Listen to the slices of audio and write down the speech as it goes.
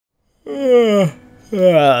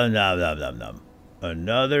Nom, nom, nom, nom.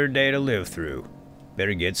 Another day to live through.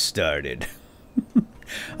 Better get started.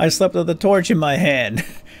 I slept with a torch in my hand.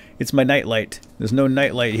 It's my nightlight. There's no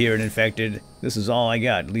nightlight here in Infected. This is all I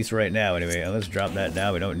got, at least right now anyway. Let's drop that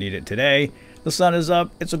down. We don't need it today. The sun is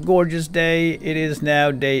up. It's a gorgeous day. It is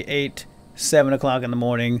now day 8, 7 o'clock in the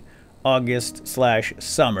morning,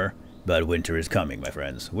 August/summer. But winter is coming, my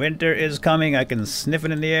friends. Winter is coming. I can sniff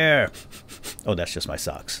it in the air. Oh, that's just my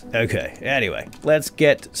socks. Okay, anyway, let's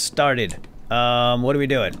get started. What are we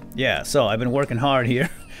doing? Yeah, so I've been working hard here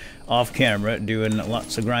off camera, doing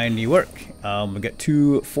lots of grindy work. We've got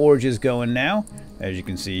 2 forges going now, as you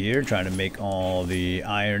can see here, trying to make all the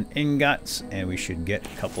iron ingots, and we should get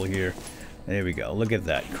a couple here. There we go. Look at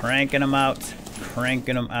that. Cranking them out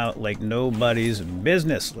like nobody's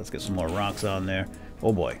business. Let's get some more rocks on there.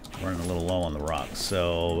 Oh boy, we're running a little low on the rocks,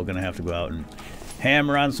 so we're gonna have to go out and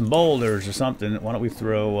hammer on some boulders or something. Why don't we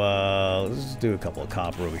throw, let's do a couple of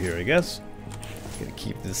copper over here, I guess. Gonna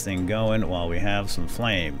keep this thing going while we have some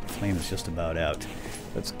flame. Flame is just about out.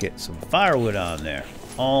 Let's get some firewood on there.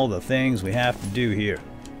 All the things we have to do here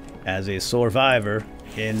as a survivor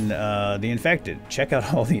in the Infected. Check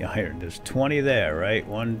out all the iron. There's 20 there, right?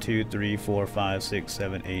 1, 2, 3, 4, 5, 6,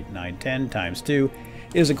 7, 8, 9, 10 times 2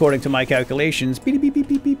 is, according to my calculations, beep, beep, beep,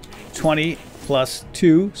 beep, beep, 20 plus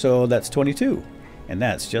 2, so that's 22. And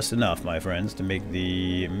that's just enough, my friends, to make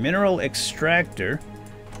the mineral extractor,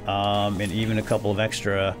 and even a couple of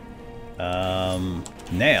extra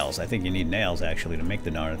nails. I think you need nails, actually, to make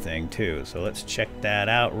the darn thing, too. So let's check that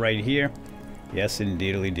out right here. Yes,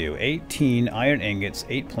 indeedly do. 18 iron ingots,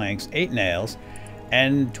 8 planks, 8 nails,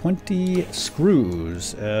 and 20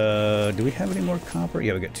 screws. Do we have any more copper?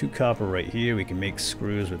 Yeah, we got 2 copper right here. We can make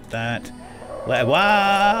screws with that.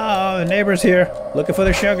 Wow, the neighbor's here, looking for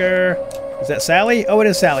the sugar. Is that Sally? Oh, it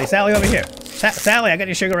is Sally. Sally, over here. Sally, I got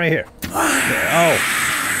your sugar right here. Oh,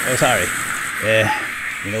 sorry.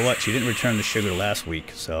 You know what? She didn't return the sugar last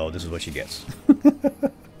week, so this is what she gets.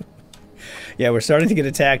 Yeah, we're starting to get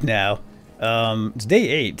attacked now. It's day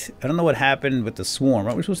 8. I don't know what happened with the swarm.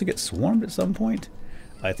 Aren't we supposed to get swarmed at some point?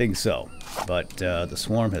 I think so. But the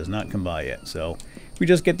swarm has not come by yet. So we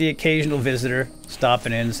just get the occasional visitor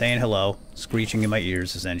stopping in, saying hello, screeching in my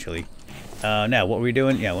ears, essentially. Now, what are we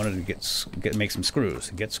doing? Yeah, I wanted to make some screws.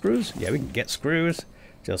 Get screws? Yeah, we can get screws.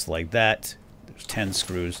 Just like that. There's 10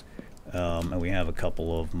 screws. And we have a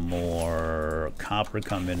couple of more copper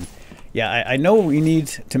coming. Yeah, I know we need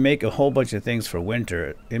to make a whole bunch of things for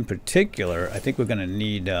winter. In particular, I think we're going to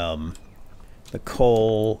need the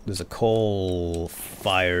coal. There's a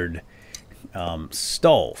coal-fired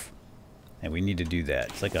stove. And we need to do that.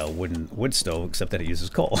 It's like a wood stove, except that it uses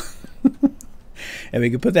coal. And we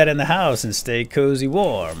can put that in the house and stay cozy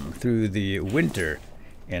warm through the winter.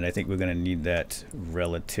 And I think we're going to need that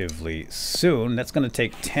relatively soon. That's going to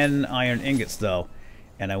take 10 iron ingots, though.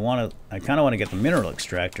 And I kind of want to get the mineral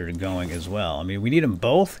extractor going as well. I mean, we need them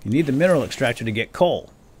both. You need the mineral extractor to get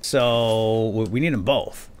coal. So we need them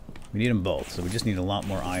both. We need them both. So we just need a lot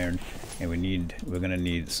more iron. And we're going to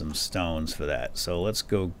need some stones for that. So let's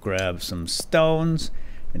go grab some stones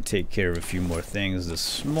and take care of a few more things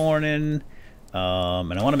this morning.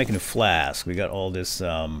 And I want to make a new flask. We got all this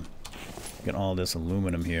aluminum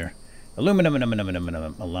here.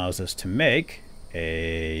 Aluminum allows us to make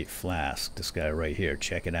a flask. This guy right here.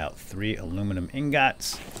 Check it out. 3 aluminum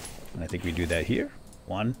ingots. And I think we do that here.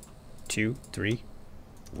 1, 2, 3.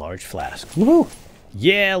 Large flask. Woohoo!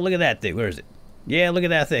 Yeah, look at that thing. Where is it? Yeah, look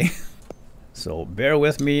at that thing. So bear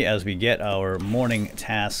with me as we get our morning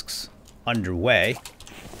tasks underway.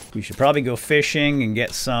 We should probably go fishing and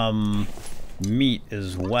get some meat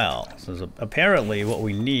as well. So apparently what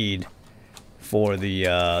we need for the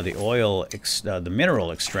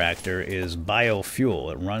mineral extractor is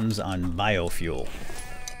biofuel. It runs on biofuel.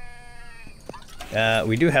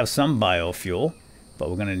 We do have some biofuel, but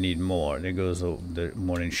we're gonna need more. There goes the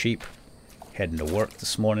morning sheep heading to work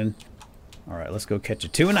this morning. All right, let's go catch a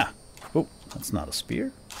tuna. Oh, that's not a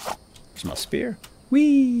spear. There's my spear.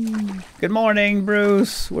 Whee! Good morning,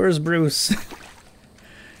 Bruce. Where's Bruce?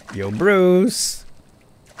 Yo, Bruce.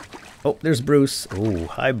 Oh, there's Bruce. Oh,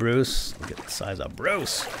 hi, Bruce. Look at the size of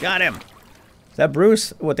Bruce. Got him. Is that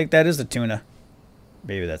Bruce? Oh, I think that is the tuna.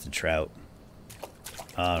 Maybe that's a trout.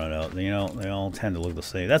 I don't know. You know, they all tend to look the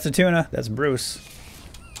same. That's a tuna. That's Bruce.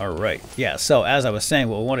 All right. Yeah, so as I was saying,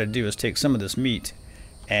 what we want to do is take some of this meat,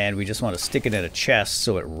 and we just want to stick it in a chest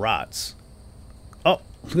so it rots. Oh,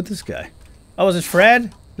 look at this guy. Oh, is it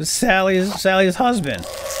Fred? This is Sally's husband.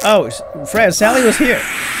 Oh, Fred, Sally was here.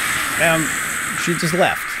 She just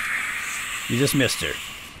left. You just missed her.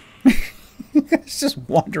 It's just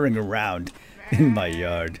wandering around in my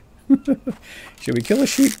yard. Should we kill a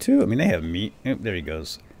sheep too? I mean, they have meat. Oh, there he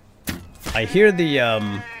goes. I hear the,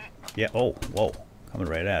 yeah, oh, whoa. Coming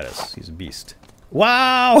right at us. He's a beast.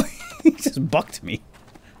 Wow! He just bucked me.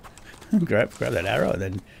 grab that arrow and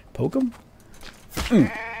then poke him.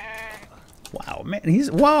 Wow, man,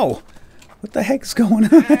 whoa! What the heck's going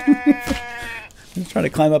on? He's trying to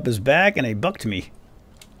climb up his back and he bucked me.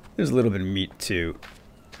 There's a little bit of meat too.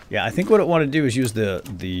 Yeah, I think what I want to do is use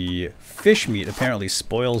the fish meat. Apparently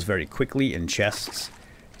spoils very quickly in chests.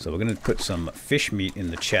 So we're going to put some fish meat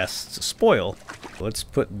in the chests to spoil. Let's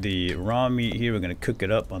put the raw meat here. We're going to cook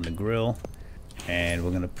it up on the grill. And we're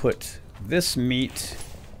going to put this meat,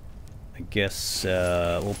 I guess,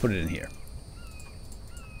 we'll put it in here.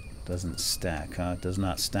 Doesn't stack, huh? It does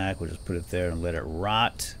not stack. We'll just put it there and let it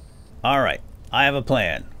rot. Alright, I have a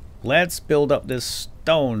plan. Let's build up this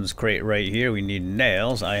stones crate right here. We need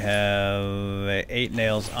nails. I have 8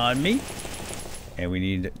 nails on me. And we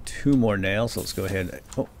need 2 more nails. So let's go ahead.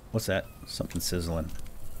 Oh, what's that? Something sizzling.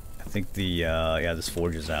 I think the, yeah, this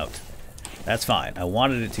forge is out. That's fine. I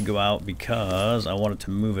wanted it to go out because I wanted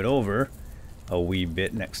to move it over a wee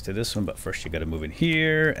bit next to this one. But first you got to move it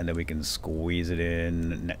here. And then we can squeeze it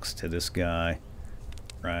in next to this guy.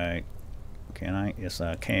 Right. Can I? Yes,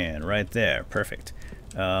 I can. Right there. Perfect.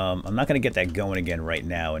 I'm not going to get that going again right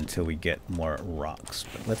now until we get more rocks.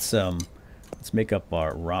 But let's make up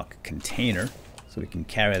our rock container so we can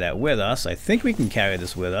carry that with us. I think we can carry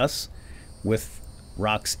this with us with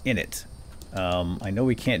rocks in it. I know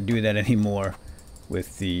we can't do that anymore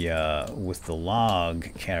with the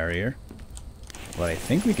log carrier, but I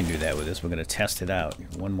think we can do that with this. We're going to test it out.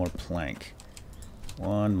 One more plank.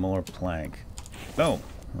 One more plank. Boom.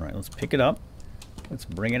 All right, let's pick it up. Let's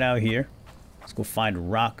bring it out here. Let's go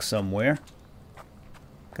find rock somewhere.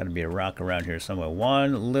 Got to be a rock around here somewhere.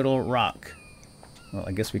 One little rock. Well,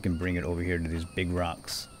 I guess we can bring it over here to these big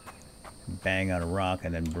rocks. Bang on a rock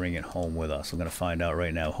and then bring it home with us. I'm going to find out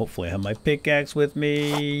right now. Hopefully I have my pickaxe with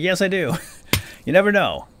me. Yes, I do. You never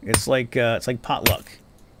know. It's like potluck.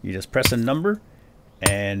 You just press a number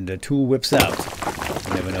and a tool whips out.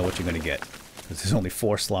 You never know what you're going to get. Because there's only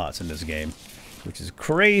 4 slots in this game, which is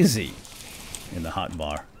crazy in the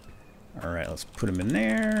hotbar. Alright, let's put them in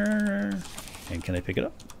there. And can I pick it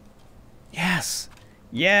up? Yes!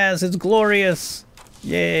 Yes, it's glorious!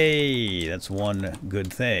 Yay! That's one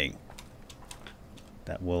good thing.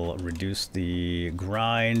 That will reduce the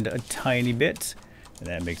grind a tiny bit. And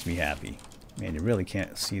that makes me happy. Man, you really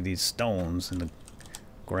can't see these stones in the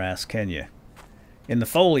grass, can you? In the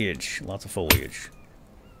foliage. Lots of foliage.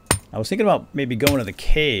 I was thinking about maybe going to the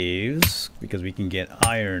caves, because we can get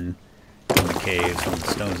iron in the caves, and the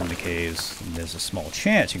stones in the caves. And there's a small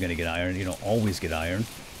chance you're going to get iron. You don't always get iron,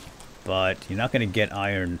 but you're not going to get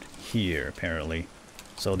iron here, apparently.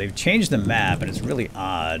 So they've changed the map, and it's really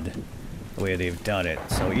odd the way they've done it.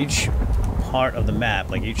 So each part of the map,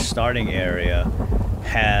 like each starting area,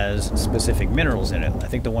 has specific minerals in it. I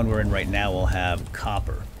think the one we're in right now will have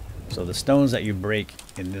copper. So the stones that you break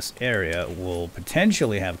in this area will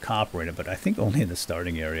potentially have copper in it, but I think only in the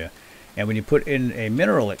starting area. And when you put in a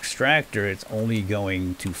mineral extractor, it's only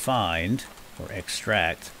going to find or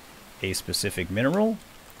extract a specific mineral,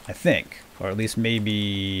 I think. Or at least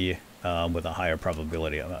maybe with a higher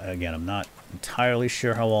probability. Again, I'm not entirely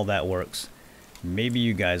sure how all that works. Maybe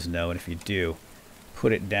you guys know, and if you do,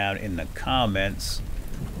 put it down in the comments,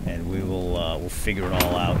 and we will we'll figure it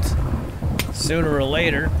all out sooner or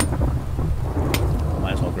later.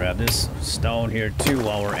 Might as well grab this stone here too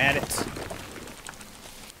while we're at it.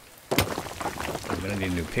 I'm gonna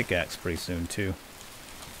need a new pickaxe pretty soon too.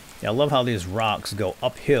 Yeah, I love how these rocks go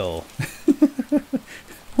uphill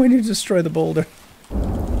when you destroy the boulder.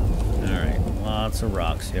 Alright, lots of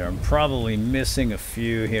rocks here. I'm probably missing a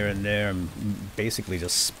few here and there. I'm basically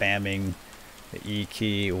just spamming the E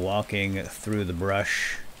key, walking through the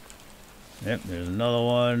brush. Yep, there's another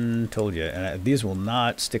one. Told you. And these will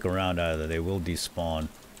not stick around either. They will despawn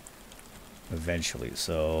eventually.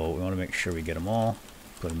 So we want to make sure we get them all.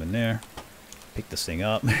 Put them in there. Pick this thing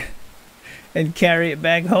up. And carry it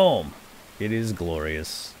back home. It is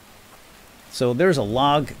glorious. So there's a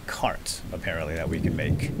log cart, apparently, that we can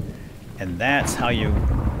make. And that's how you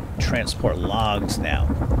transport logs now.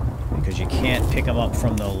 Because you can't pick them up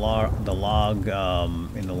from the log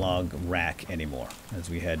in the log rack anymore, as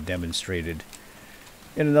we had demonstrated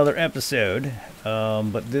in another episode.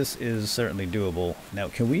 But this is certainly doable. Now,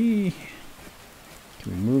 can we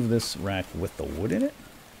move this rack with the wood in it?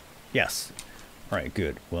 Yes. All right,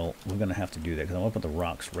 good. Well, we're gonna have to do that because I want to put the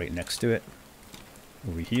rocks right next to it,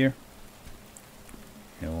 over here,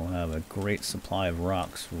 and we'll have a great supply of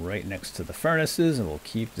rocks right next to the furnaces, and we'll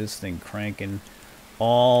keep this thing cranking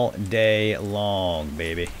all day long,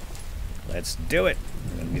 baby. Let's do it.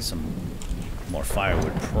 I'm gonna need some more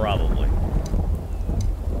firewood, probably.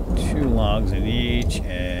 2 logs in each,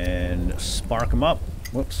 and spark them up.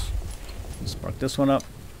 Whoops. Spark this one up.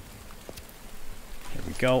 There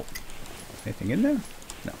we go. Anything in there?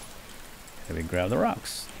 No. Then we grab the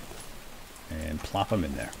rocks and plop them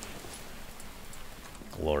in there.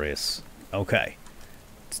 Glorious. Okay.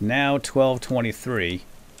 It's now 12:23.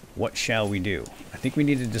 What shall we do? I think we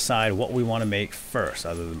need to decide what we want to make first,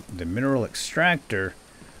 either the mineral extractor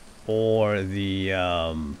or the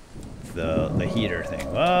heater thing.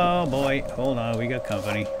 Oh boy, hold on, we got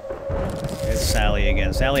company. It's Sally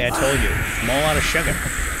again. Sally, I told you, I'm all out of sugar.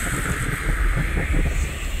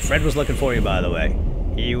 Fred was looking for you, by the way.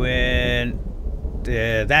 He went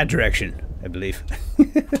that direction, I believe.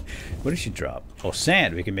 What did she drop? Oh,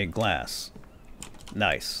 sand. We can make glass.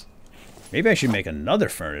 Nice. Maybe I should make another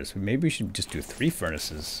furnace. Maybe we should just do 3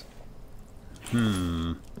 furnaces.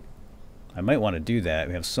 I might want to do that.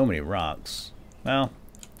 We have so many rocks. Well,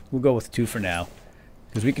 we'll go with 2 for now.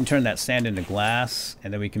 Because we can turn that sand into glass,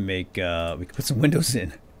 and then we can make, we can put some windows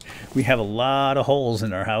in. We have a lot of holes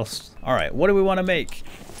in our house. Alright, what do we want to make?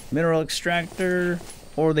 Mineral extractor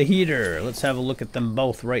or the heater? Let's have a look at them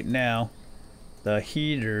both right now. The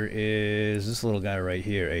heater is this little guy right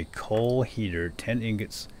here. A coal heater, 10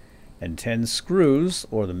 ingots and 10 screws,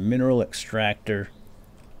 or the mineral extractor.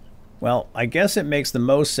 Well, I guess it makes the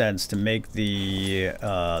most sense to make the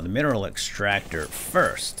mineral extractor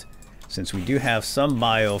first, since we do have some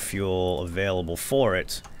biofuel available for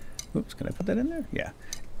it. Oops, can I put that in there? Yeah.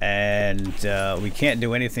 And we can't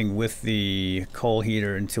do anything with the coal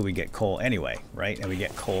heater until we get coal anyway, right? And we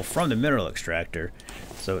get coal from the mineral extractor.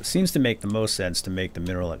 So it seems to make the most sense to make the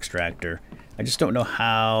mineral extractor. I just don't know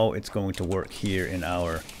how it's going to work here in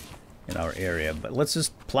our area, but let's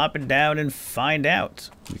just plop it down and find out.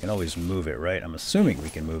 We can always move it, right? I'm assuming we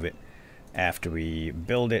can move it after we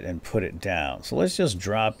build it and put it down. So let's just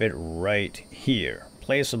drop it right here.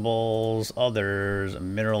 Placeables, others,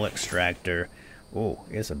 mineral extractor. Oh,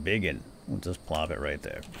 it's a big one. We'll just plop it right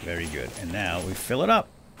there. Very good. And now we fill it up.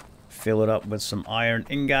 Fill it up with some iron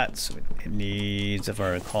ingots. It needs, if I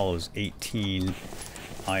recall, it was 18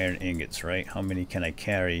 iron ingots, right? How many can I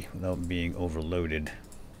carry without being overloaded?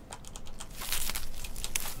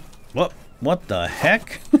 What the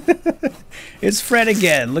heck? It's Fred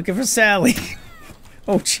again, looking for Sally.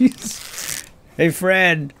 Oh, jeez. Hey,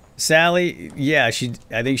 Fred. Sally, yeah,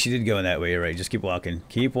 I think she did go in that way. You're right. Just keep walking.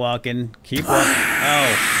 Keep walking. Keep walking.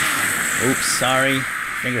 Oh. Oops, sorry.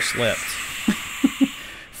 Finger slipped.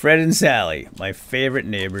 Fred and Sally, my favorite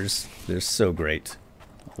neighbors. They're so great.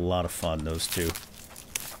 A lot of fun, those two.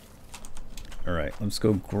 Alright, let's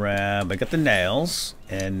go grab... I got the nails,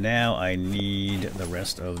 and now I need the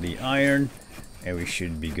rest of the iron, and we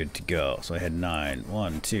should be good to go. So I had 9.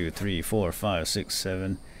 1, 2, 3, 4, 5, 6,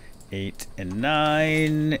 7, 8, and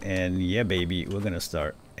 9. And yeah, baby, we're going to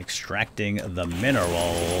start extracting the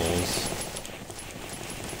minerals.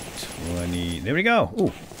 20. There we go.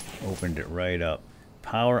 Ooh, opened it right up.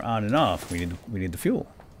 Power on and off. We need the fuel.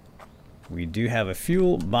 We do have a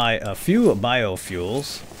few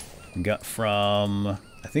biofuels. Got from,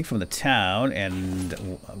 I think, from the town, and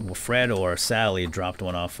Fred or Sally dropped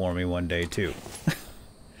one off for me one day too.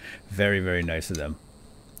 Very, very nice of them.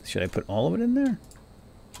 Should I put all of it in there?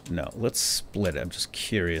 No, let's split it. I'm just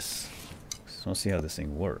curious. Just want to see how this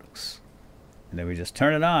thing works. And then we just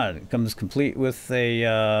turn it on. It comes complete with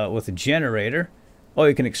a generator. Oh,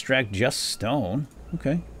 you can extract just stone.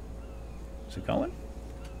 Okay. Is it going?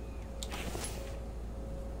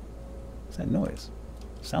 What's that noise?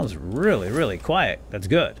 Sounds really, really quiet. That's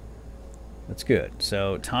good. That's good.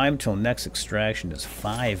 So time till next extraction is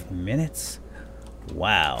 5 minutes.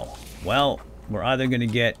 Wow. Well, we're either going to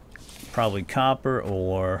get probably copper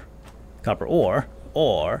ore,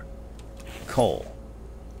 or coal,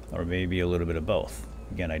 or maybe a little bit of both.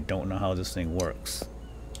 Again, I don't know how this thing works,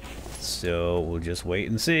 so we'll just wait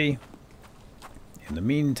and see. In the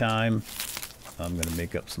meantime, I'm going to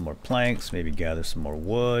make up some more planks, maybe gather some more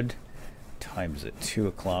wood. Time is at 2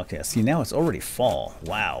 o'clock. Yeah, see, now it's already fall.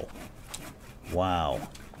 Wow. Wow.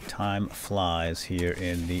 Time flies here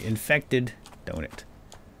in the infected, don't it?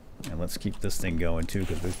 And let's keep this thing going too,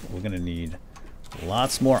 because we're going to need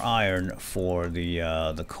lots more iron for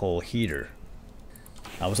the coal heater.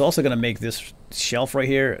 I was also going to make this shelf right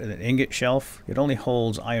here, an ingot shelf. It only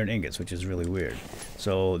holds iron ingots, which is really weird.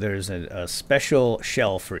 So there's a special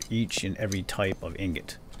shelf for each and every type of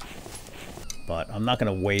ingot. But I'm not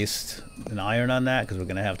going to waste an iron on that, because we're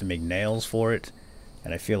going to have to make nails for it.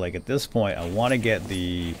 And I feel like at this point I want to get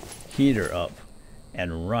the heater up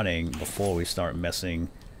and running before we start messing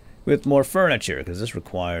with more furniture, because this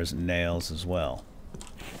requires nails as well.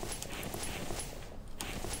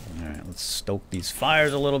 Alright, let's stoke these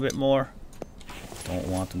fires a little bit more. Don't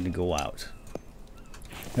want them to go out.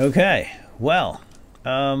 Okay, well,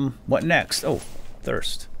 what next? Oh,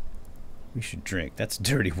 thirst. We should drink. That's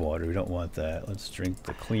dirty water. We don't want that. Let's drink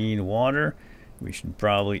the clean water. We should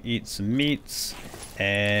probably eat some meats.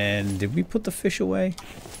 And did we put the fish away?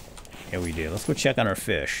 Yeah, we did. Let's go check on our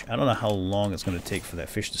fish. I don't know how long it's going to take for that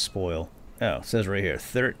fish to spoil. Oh, it says right here,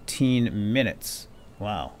 13 minutes.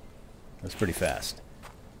 Wow, that's pretty fast.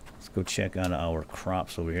 Let's go check on our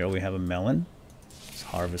crops over here. We have a melon. Let's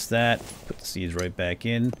harvest that. Put the seeds right back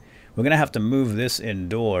in. We're going to have to move this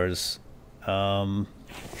indoors.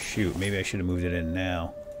 Shoot, maybe I should have moved it in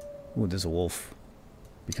now. Ooh, there's a wolf.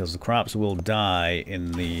 Because the crops will die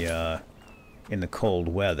in the cold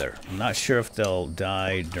weather. I'm not sure if they'll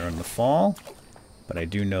die during the fall, but I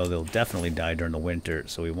do know they'll definitely die during the winter,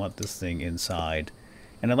 so we want this thing inside.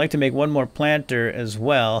 And I'd like to make one more planter as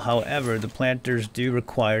well. However, the planters do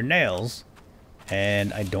require nails,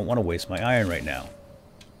 and I don't want to waste my iron right now.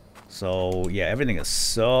 So yeah, everything is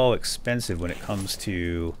so expensive when it comes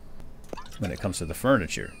to the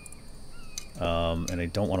furniture, and I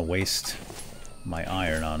don't want to waste my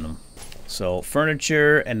iron on them. So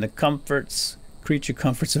furniture and the comforts, creature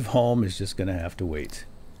comforts of home is just gonna have to wait.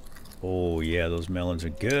 Oh yeah, those melons are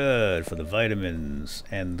good for the vitamins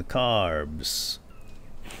and the carbs.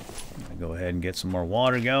 I'm gonna go ahead and get some more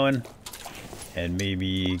water going and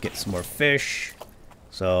maybe get some more fish.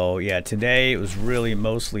 So yeah, today it was really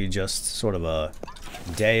mostly just sort of a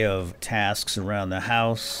day of tasks around the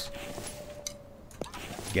house,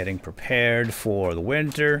 getting prepared for the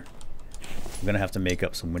winter. I'm gonna have to make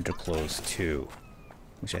up some winter clothes too,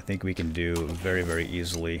 which I think we can do very, very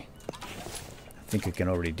easily. I think I can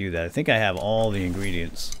already do that. I think I have all the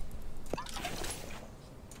ingredients.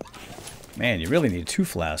 Man, you really need 2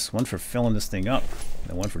 flasks. One for filling this thing up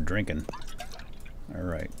and one for drinking.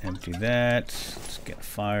 Alright, empty that. Let's get a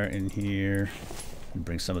fire in here. And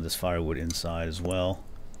bring some of this firewood inside as well.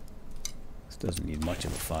 This doesn't need much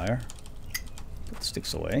of a fire. Put the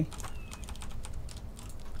sticks away.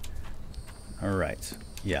 Alright.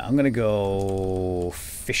 Yeah, I'm gonna go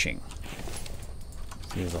fishing.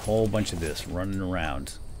 There's a whole bunch of this running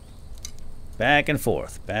around. Back and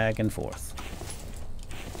forth, back and forth.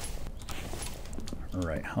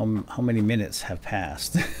 Alright, how many minutes have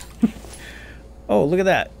passed? Oh, look at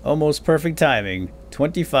that. Almost perfect timing.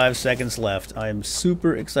 25 seconds left. I'm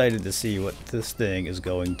super excited to see what this thing is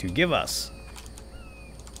going to give us.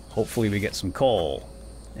 Hopefully we get some coal.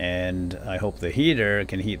 And I hope the heater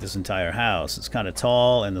can heat this entire house. It's kind of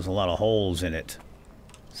tall and there's a lot of holes in it.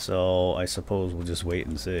 So I suppose we'll just wait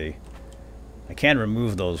and see. I can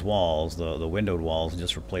remove those walls, the windowed walls, and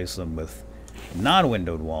just replace them with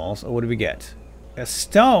non-windowed walls. Oh, what do we get? A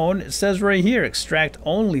stone? It says right here, extract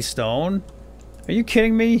only stone. Are you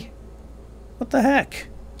kidding me? What the heck?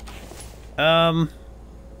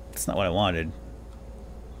 That's not what I wanted.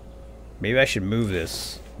 Maybe I should move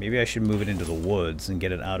this. Maybe I should move it into the woods and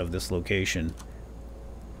get it out of this location.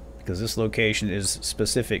 Because this location is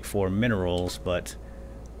specific for minerals, but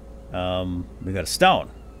we got a stone,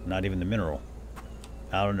 not even the mineral.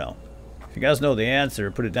 I don't know. If you guys know the answer,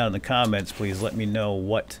 put it down in the comments, please. Let me know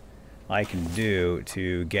what I can do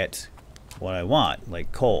to get what I want,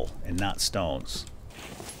 like coal and not stones.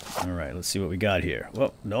 Alright, let's see what we got here.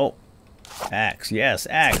 Whoa, no. Axe. Yes,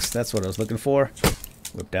 axe. That's what I was looking for.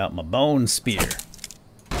 Whipped out my bone spear.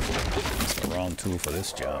 That's the wrong tool for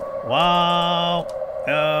this job. Wow.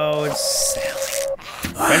 Oh, it's Sally.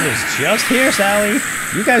 Friend is just here, Sally.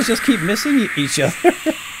 You guys just keep missing each other.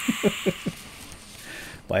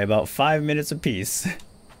 By about 5 minutes apiece.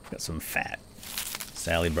 Got some fat.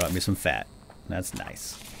 Sally brought me some fat. That's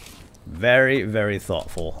nice. Very, very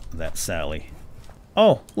thoughtful, that Sally.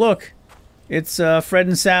 Oh, look. It's Fred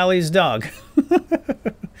and Sally's dog.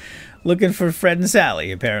 Looking for Fred and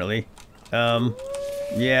Sally, apparently.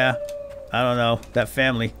 Yeah. I don't know. That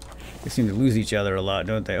family, they seem to lose each other a lot,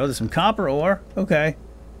 don't they? Oh, there's some copper ore. Okay.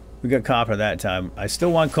 We got copper that time. I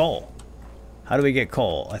still want coal. How do we get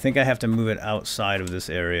coal? I think I have to move it outside of this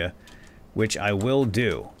area, which I will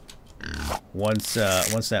do. Once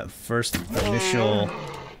that first initial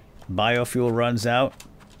biofuel runs out,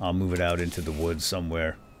 I'll move it out into the woods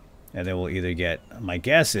somewhere. And then we'll either get, my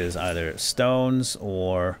guess is either stones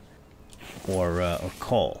or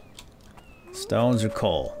coal. Stones or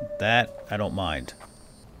coal. That I don't mind.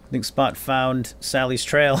 I think Spot found Sally's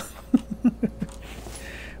trail.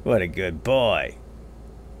 What a good boy.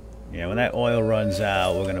 Yeah, when that oil runs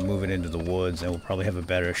out, we're going to move it into the woods and we'll probably have a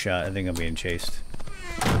better shot. I think I'm being chased.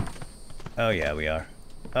 Oh, yeah, we are.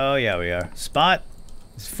 Oh, yeah, we are. Spot,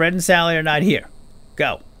 Fred and Sally are not here.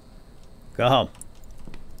 Go. Go home.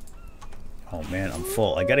 Oh, man, I'm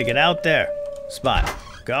full. I gotta get out there. Spot,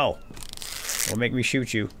 go. Don't make me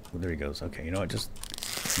shoot you. Oh, there he goes. Okay, you know what? Just,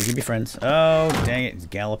 we can be friends. Oh, dang it. He's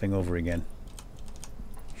galloping over again.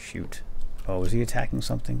 Shoot. Oh, is he attacking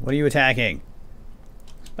something? What are you attacking?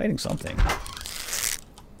 He's fighting something.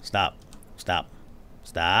 Stop. Stop.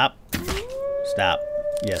 Stop. Stop.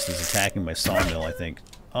 Yes, he's attacking my sawmill, I think.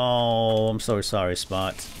 Oh, I'm so sorry,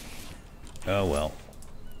 Spot. Oh, well.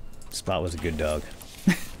 Spot was a good dog.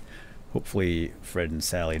 Hopefully Fred and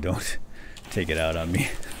Sally don't take it out on me.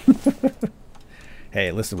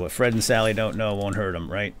 Hey, listen, what Fred and Sally don't know won't hurt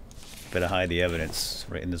them, right? Better hide the evidence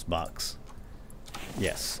right in this box.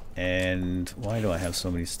 Yes. And why do I have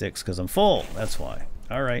so many sticks? Because I'm full. That's why.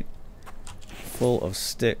 All right. Full of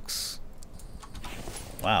sticks.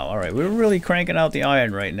 Wow. All right. We're really cranking out the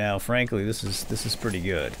iron right now. Frankly, this is pretty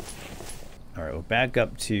good. All right. We're back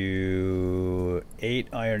up to 8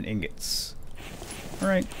 iron ingots. All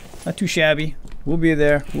right. Not too shabby. We'll be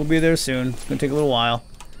there. We'll be there soon. It's gonna take a little while,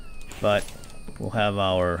 but we'll have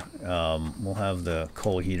our we'll have the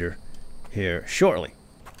coal heater here shortly.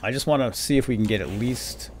 I just want to see if we can get at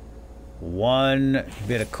least 1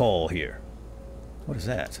 bit of coal here. What is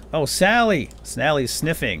that? Oh, Sally! Sally's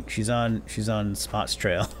sniffing. She's on Spot's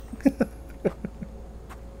trail.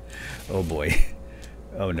 Oh boy.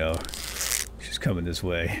 Oh no. She's coming this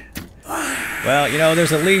way. Well, you know,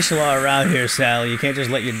 there's a leash law around here, Sally. You can't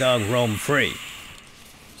just let your dog roam free.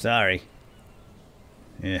 Sorry.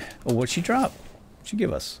 Yeah. Oh, what'd she drop? What'd she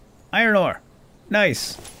give us? Iron ore.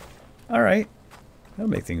 Nice. Alright.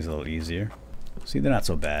 That'll make things a little easier. See, they're not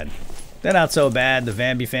so bad. They're not so bad, the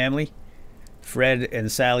Vamby family. Fred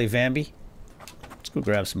and Sally Vamby. Let's go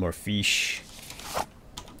grab some more fish.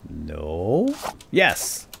 No.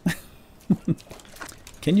 Yes.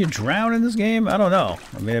 Can you drown in this game? I don't know.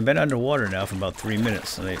 I mean, I've been underwater now for about 3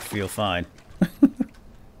 minutes and I feel fine.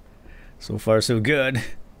 So far, so good.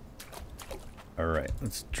 Alright,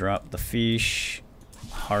 let's drop the fish.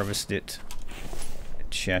 Harvest it.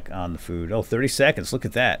 Check on the food. Oh, 30 seconds. Look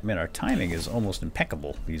at that. Man, our timing is almost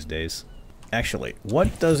impeccable these days. Actually,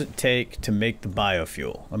 what does it take to make the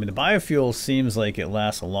biofuel? I mean, the biofuel seems like it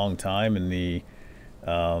lasts a long time in the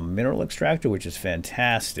mineral extractor, which is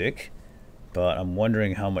fantastic. But I'm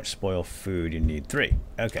wondering how much spoiled food you need. 3.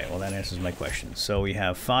 Okay, well that answers my question. So we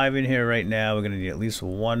have 5 in here right now. We're going to need at least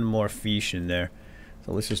 1 more fish in there.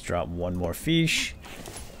 So let's just drop 1 more fish.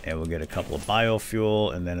 And we'll get a couple of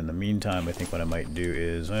biofuel. And then in the meantime, I think what I might do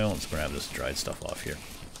is, well, let's grab this dried stuff off here.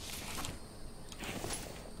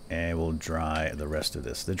 And we'll dry the rest of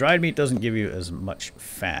this. The dried meat doesn't give you as much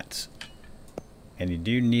fat. And you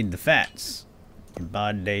do need the fats. Your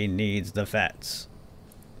body needs the fats.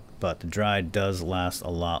 But the dried does last a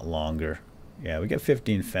lot longer. Yeah, we get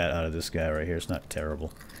 15 fat out of this guy right here. It's not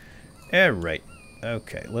terrible. Alright.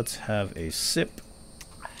 Okay, let's have a sip.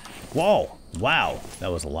 Whoa! Wow!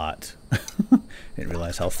 That was a lot. Didn't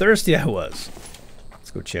realize how thirsty I was.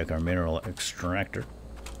 Let's go check our mineral extractor.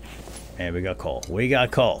 And we got coal. We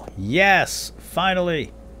got coal. Yes!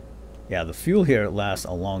 Finally! Yeah, the fuel here lasts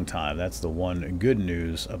a long time. That's the one good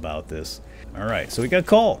news about this. Alright, so we got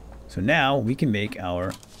coal. So now we can make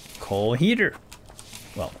our coal heater.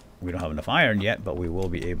 Well, we don't have enough iron yet, but we will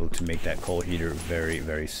be able to make that coal heater very,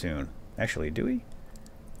 very soon. Actually, do we?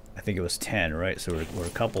 I think it was 10, right? So we're a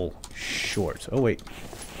couple short. Oh, wait.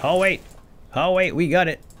 Oh, wait. Oh, wait. We got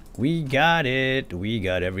it. We got it. We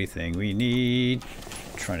got everything we need.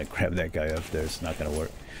 I'm trying to grab that guy up there. It's not going to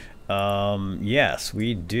work. Yes,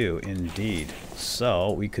 we do indeed.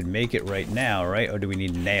 So we could make it right now, right? Or do we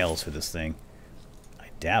need nails for this thing? I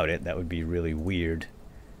doubt it. That would be really weird.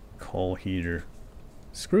 Coal heater.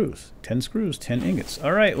 Screws. 10 screws, 10 ingots.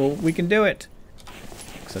 All right, well, we can do it.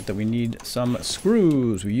 Except that we need some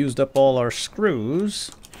screws. We used up all our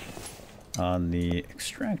screws on the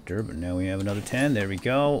extractor, but now we have another 10. There we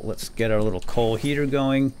go. Let's get our little coal heater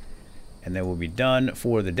going, and then we'll be done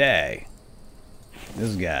for the day.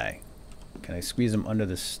 This guy. Can I squeeze him under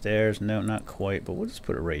the stairs? No, not quite, but we'll just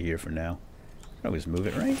put it right here for now. I can always move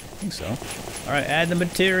it, right? I think so. All right, add the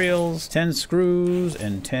materials. 10 screws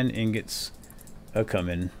and 10 ingots are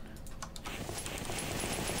coming.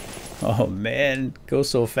 Oh man, goes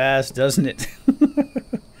so fast, doesn't it?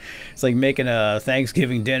 It's like making a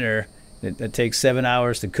Thanksgiving dinner that takes 7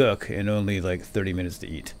 hours to cook and only like 30 minutes to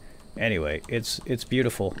eat. Anyway, it's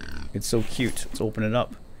beautiful. It's so cute. Let's open it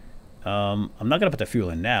up. I'm not gonna put the fuel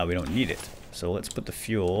in now. We don't need it. So let's put the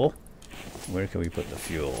fuel. Where can we put the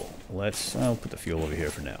fuel? I'll put the fuel over here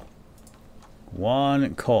for now.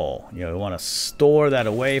 1 coal. You know, we want to store that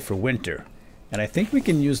away for winter. And I think we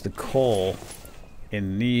can use the coal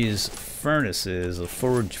in these furnaces, or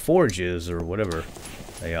forges, or whatever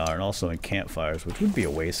they are, and also in campfires, which would be a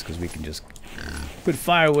waste because we can just put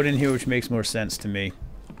firewood in here, which makes more sense to me.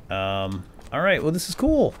 Alright, well, this is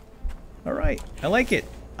cool. Alright, I like it.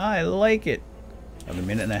 I like it. Another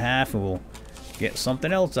minute and a half, and we'll get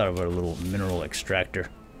something else out of our little mineral extractor.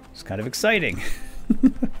 It's kind of exciting.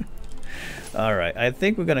 Alright, I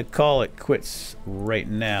think we're going to call it quits right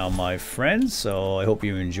now, my friends. So I hope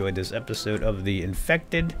you enjoyed this episode of The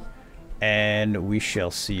Infected, and we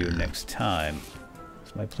shall see you next time.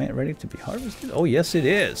 Is my plant ready to be harvested? Oh, yes, it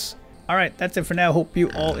is. Alright, that's it for now. Hope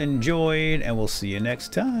you all enjoyed, and we'll see you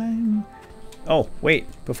next time. Oh, wait,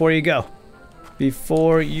 before you go.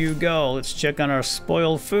 Before you go, let's check on our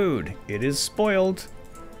spoiled food. It is spoiled.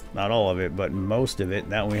 Not all of it, but most of it.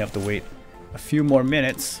 That we have to wait a few more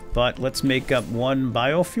minutes, but let's make up 1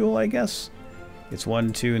 biofuel, I guess. It's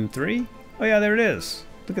 1, 2, and 3. Oh yeah, there it is.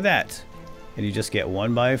 Look at that. And you just get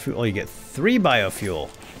 1 biofuel. Oh, you get 3 biofuel.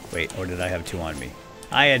 Wait, or did I have 2 on me?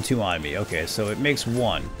 I had 2 on me. Okay, so it makes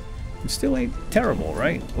 1. It still ain't terrible,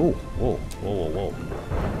 right? Oh, whoa, whoa, whoa,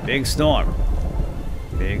 whoa. Big storm.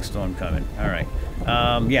 Big storm coming. All right.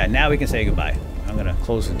 Yeah, now we can say goodbye. I'm gonna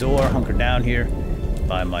close the door, hunker down here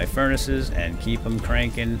by my furnaces, and keep them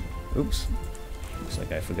cranking. Oops. Looks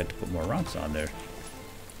like I forgot to put more rocks on there.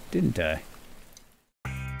 Didn't I?